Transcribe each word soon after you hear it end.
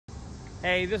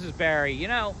Hey, this is Barry. You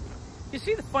know, you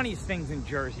see the funniest things in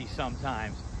Jersey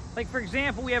sometimes. Like, for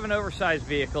example, we have an oversized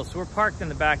vehicle, so we're parked in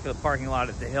the back of the parking lot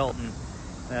at the Hilton,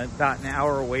 about an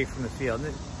hour away from the field.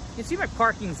 And you see my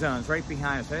parking zones right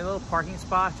behind us, right? Little parking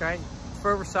spots, right?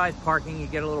 For oversized parking, you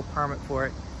get a little permit for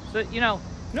it. So, you know,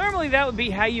 normally that would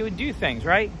be how you would do things,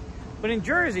 right? But in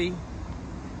Jersey,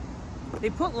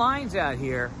 they put lines out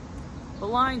here. The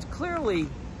lines clearly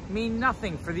mean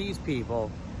nothing for these people.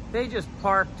 They just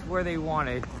parked where they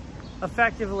wanted,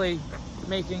 effectively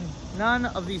making none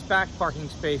of these back parking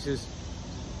spaces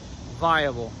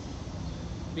viable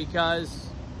because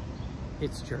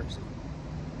it's Jersey.